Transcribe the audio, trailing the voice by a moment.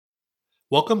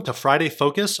Welcome to Friday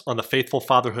Focus on the Faithful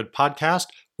Fatherhood podcast,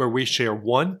 where we share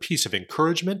one piece of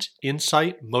encouragement,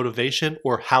 insight, motivation,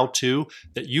 or how-to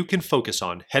that you can focus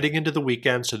on heading into the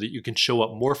weekend so that you can show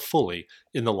up more fully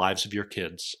in the lives of your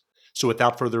kids. So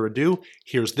without further ado,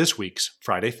 here's this week's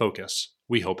Friday Focus.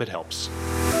 We hope it helps.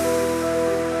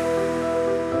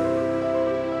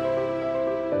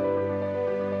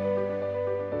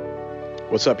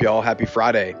 What's up, y'all? Happy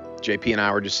Friday. JP and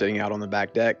I were just sitting out on the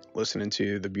back deck, listening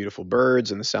to the beautiful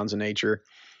birds and the sounds of nature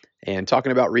and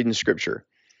talking about reading scripture.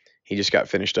 He just got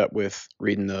finished up with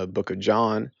reading the book of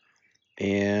John.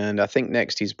 And I think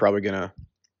next he's probably going to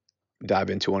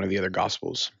dive into one of the other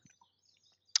gospels.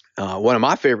 One of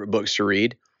my favorite books to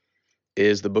read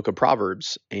is the book of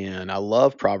Proverbs. And I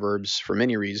love Proverbs for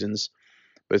many reasons,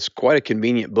 but it's quite a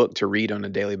convenient book to read on a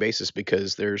daily basis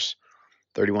because there's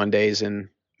 31 days in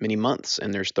many months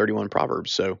and there's 31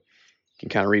 Proverbs. So you can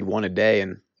kind of read one a day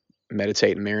and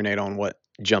meditate and marinate on what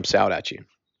jumps out at you.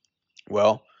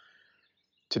 Well,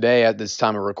 today at this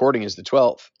time of recording is the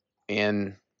 12th,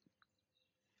 and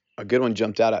a good one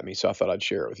jumped out at me, so I thought I'd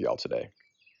share it with y'all today.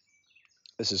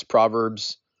 This is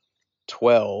Proverbs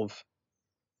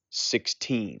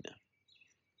 12:16,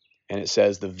 and it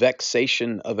says, "The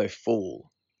vexation of a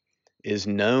fool is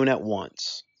known at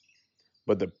once,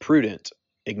 but the prudent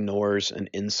ignores an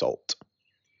insult."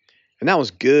 And that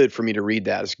was good for me to read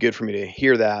that. It's good for me to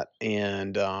hear that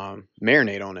and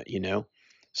marinate on it, you know.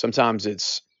 Sometimes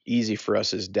it's easy for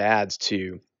us as dads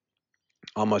to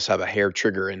almost have a hair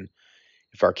trigger. And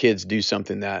if our kids do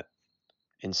something that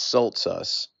insults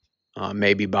us,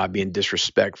 maybe by being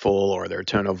disrespectful or their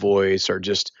tone of voice or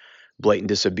just blatant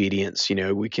disobedience, you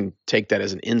know, we can take that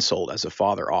as an insult as a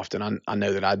father often. I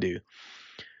know that I do.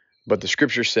 But the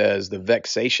scripture says the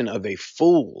vexation of a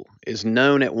fool is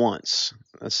known at once.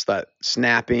 That's that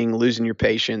snapping, losing your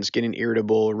patience, getting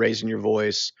irritable, raising your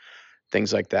voice,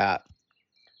 things like that.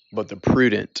 But the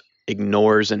prudent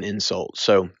ignores an insult.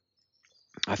 So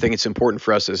I think it's important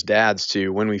for us as dads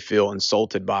to, when we feel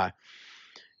insulted by,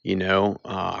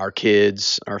 our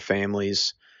kids, our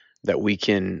families, that we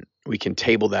can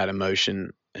table that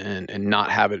emotion and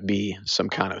not have it be some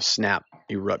kind of snap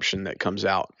eruption that comes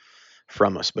out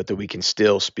from us, but that we can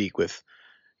still speak with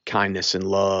kindness and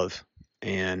love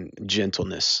and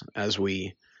gentleness as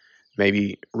we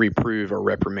maybe reprove or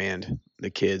reprimand the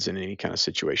kids in any kind of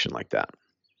situation like that.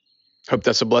 Hope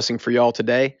that's a blessing for y'all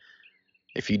today.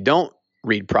 If you don't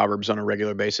read Proverbs on a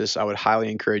regular basis, I would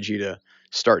highly encourage you to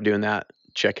start doing that.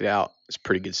 Check it out. It's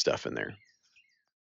pretty good stuff in there.